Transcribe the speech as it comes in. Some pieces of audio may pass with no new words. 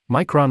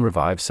Micron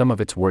revives some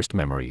of its worst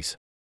memories.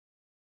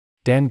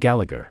 Dan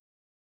Gallagher.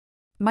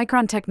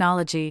 Micron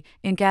Technology,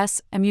 Inc.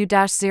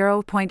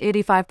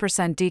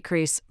 MU-0.85%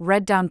 decrease,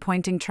 red down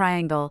pointing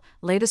triangle,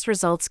 latest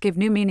results give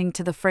new meaning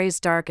to the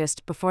phrase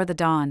darkest before the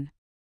dawn.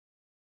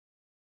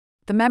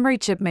 The memory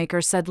chip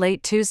maker said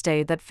late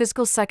Tuesday that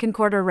fiscal second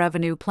quarter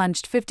revenue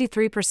plunged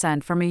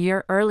 53% from a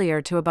year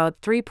earlier to about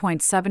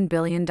 $3.7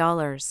 billion.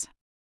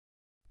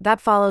 That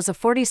follows a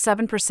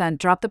 47%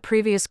 drop the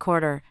previous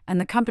quarter,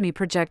 and the company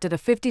projected a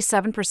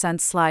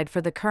 57% slide for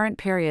the current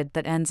period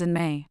that ends in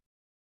May.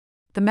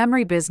 The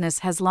memory business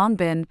has long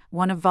been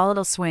one of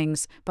volatile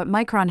swings, but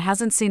Micron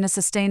hasn't seen a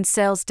sustained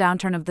sales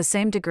downturn of the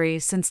same degree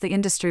since the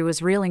industry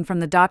was reeling from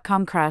the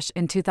dot-com crash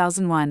in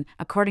 2001,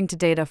 according to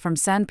data from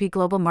S&P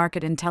Global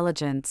Market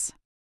Intelligence.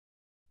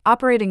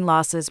 Operating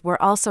losses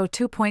were also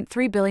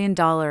 $2.3 billion,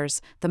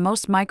 the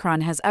most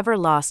Micron has ever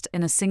lost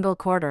in a single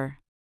quarter.